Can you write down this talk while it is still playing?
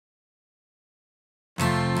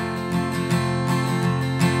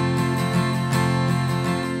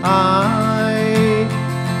I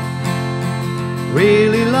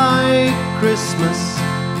really like Christmas.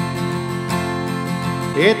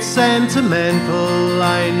 It's sentimental,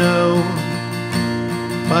 I know,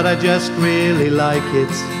 but I just really like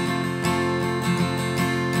it.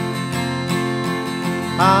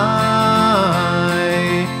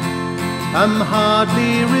 I'm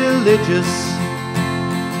hardly religious.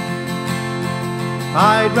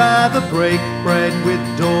 I'd rather break bread with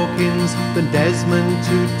Dawkins than Desmond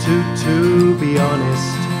Tutu, to be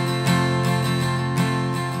honest.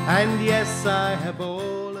 And yes, I have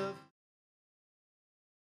all of...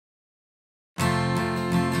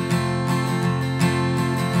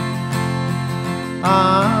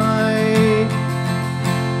 I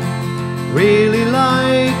really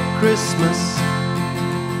like Christmas.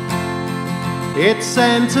 It's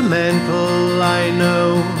sentimental, I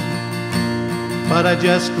know, but I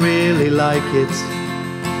just really like it.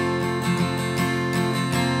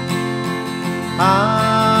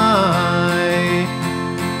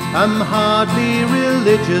 I'm hardly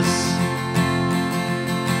religious.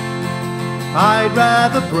 I'd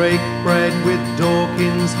rather break bread with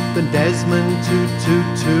Dawkins than Desmond Tutu,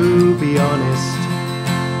 to be honest.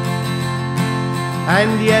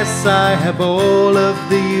 And yes, I have all of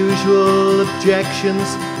the usual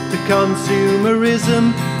objections to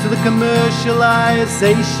consumerism, to the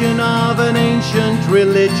commercialization of an ancient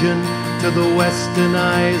religion, to the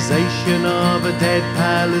westernization of a dead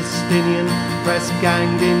Palestinian press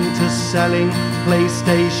ganged into selling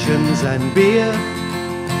PlayStations and beer.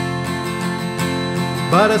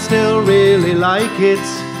 But I still really like it.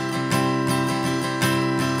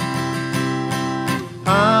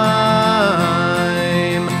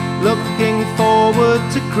 I'm looking forward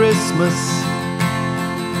to Christmas,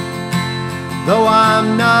 though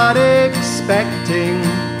I'm not expecting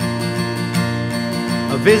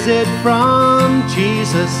a visit from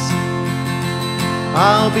Jesus.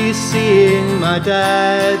 I'll be seeing my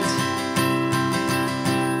dad,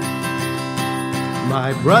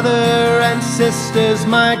 my brother and sisters,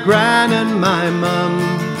 my gran and my mum.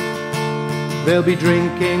 They'll be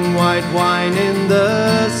drinking white wine in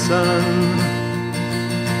the sun.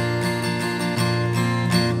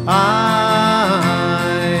 I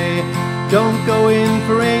don't go in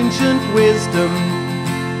for ancient wisdom.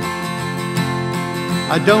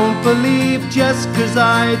 I don't believe just 'cause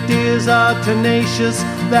ideas are tenacious,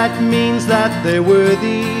 that means that they're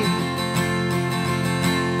worthy.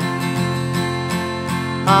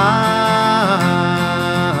 I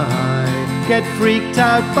get freaked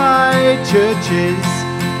out by churches.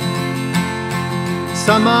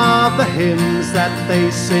 Some of the hymns that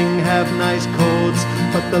they sing have nice chords,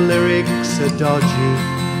 but the lyrics are dodgy.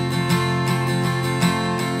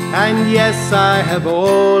 And yes, I have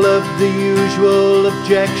all of the usual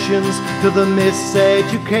objections to the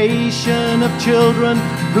miseducation of children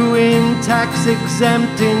who in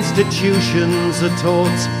tax-exempt institutions are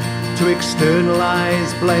taught to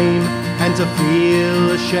externalize blame and to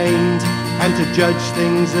feel ashamed and to judge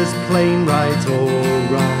things as plain right or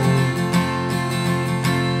wrong.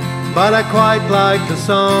 But I quite like the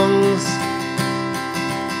songs.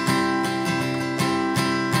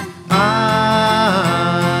 I'm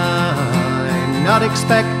not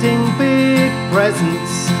expecting big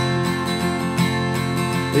presents.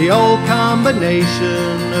 The old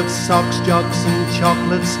combination of socks, jocks and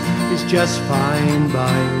chocolates is just fine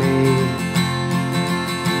by me.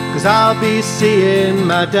 'Cause I'll be seeing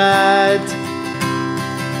my dad,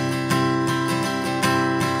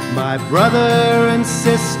 my brother and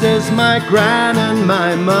sisters, my gran and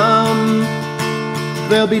my mum.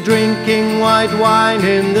 They'll be drinking white wine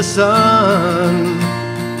in the sun.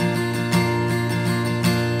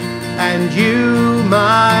 And you,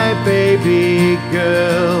 my baby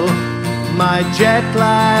girl, my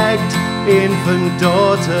jet-lagged infant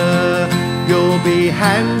daughter, you'll be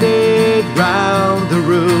handed round the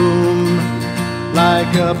room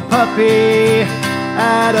like a puppy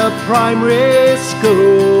at a primary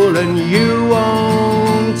school. And you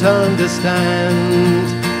won't understand,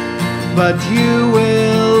 but you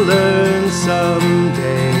will learn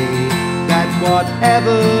someday that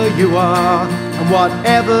whatever you are and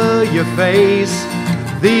whatever you face,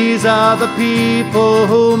 these are the people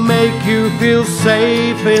who make you feel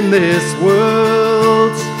safe in this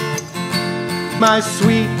world. My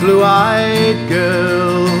sweet blue-eyed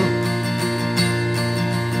girl.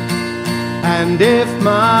 And if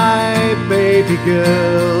my baby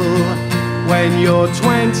girl, when you're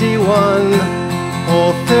 21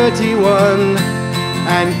 or 31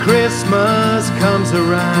 and Christmas comes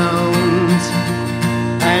around,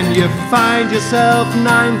 and you find yourself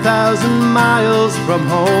 9,000 miles from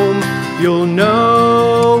home, you'll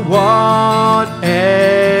know whatever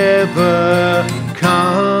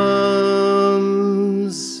comes.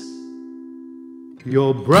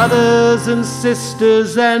 Your brothers and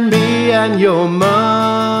sisters and me and your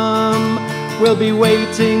mum will be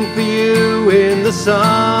waiting for you in the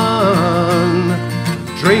sun,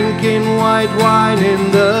 drinking white wine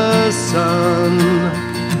in the sun.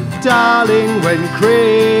 Darling, when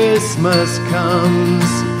Christmas comes,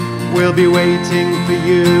 we'll be waiting for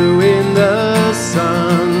you in the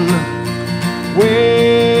sun,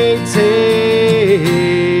 waiting.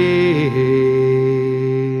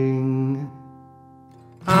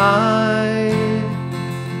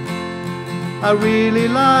 I really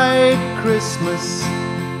like Christmas.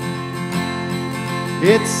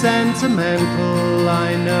 It's sentimental,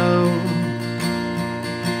 I know.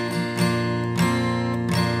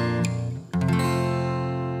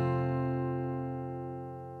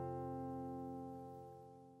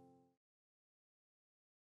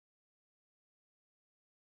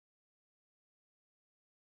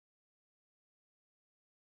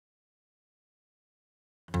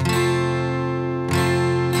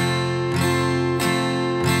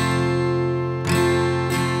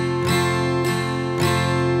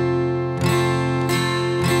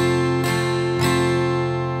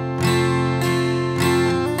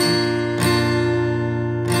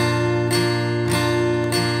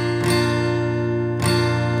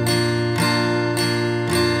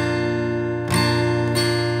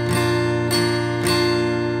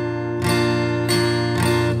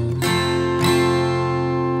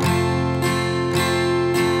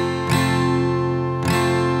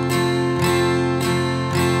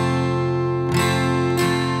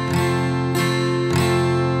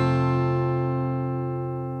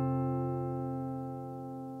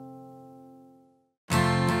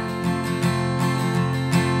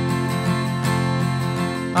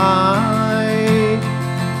 I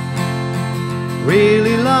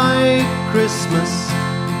really like Christmas.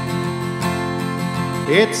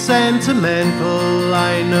 It's sentimental,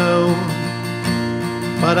 I know,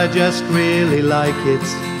 but I just really like it.